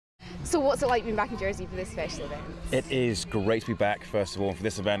So what's it like being back in Jersey for this special event? It is great to be back, first of all, and for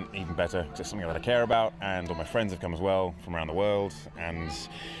this event, even better, because it's something that I care about, and all my friends have come as well from around the world, and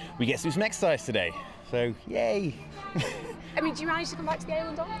we get to do some exercise today, so yay! I mean, do you manage to come back to the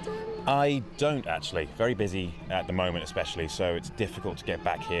island often? I don't actually, very busy at the moment especially, so it's difficult to get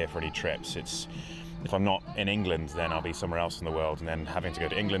back here for any trips. If I'm not in England, then I'll be somewhere else in the world, and then having to go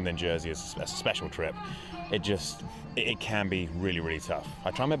to England, then Jersey is a special trip. It can be really, really tough.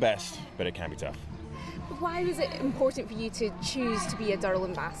 I try my best, but it can be tough. Why was it important for you to choose to be a Durrell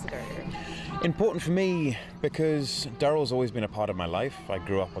ambassador? Important for me because Durrell's always been a part of my life. I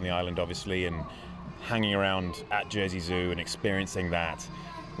grew up on the island, obviously, and hanging around at Jersey Zoo and experiencing that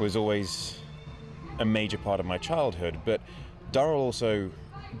was always a major part of my childhood. But Durrell also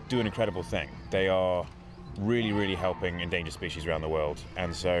do an incredible thing. They are really, really helping endangered species around the world.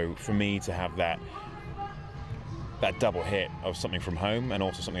 And so for me to have that double hit of something from home and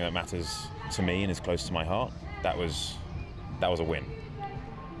also something that matters to me and is close to my heart, that was a win.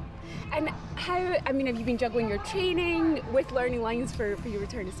 And have you been juggling your training with learning lines for your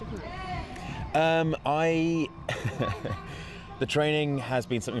return to Superman? The training has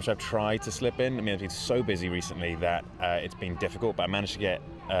been something which I've tried to slip in. I mean, I've been so busy recently that it's been difficult, but I managed to get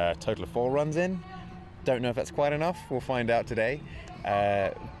a total of 4 runs in. Don't know if that's quite enough. We'll find out today.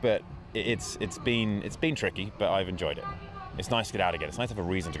 But it's been tricky, but I've enjoyed it. It's nice to get out again. It's nice to have a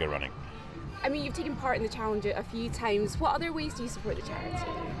reason to go running. I mean, you've taken part in the challenge a few times. What other ways do you support the charity?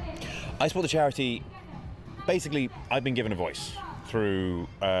 I support the charity. Basically, I've been given a voice through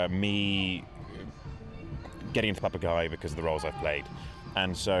me getting into public eye because of the roles I've played,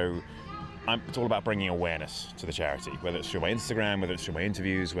 and so it's all about bringing awareness to the charity, whether it's through my Instagram, whether it's through my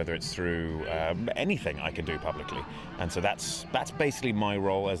interviews, whether it's through anything I can do publicly. And so that's basically my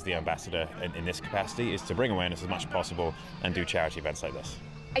role as the ambassador in this capacity, is to bring awareness as much as possible and do charity events like this.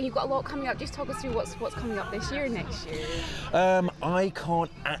 And you've got a lot coming up. Just talk us through what's coming up this year and next year. I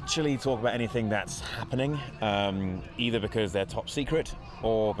can't actually talk about anything that's happening, either because they're top secret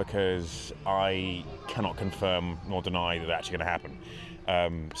or because I cannot confirm nor deny that they're actually going to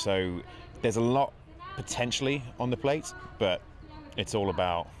happen. So there's a lot potentially on the plate, but it's all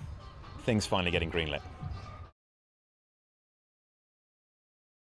about things finally getting greenlit.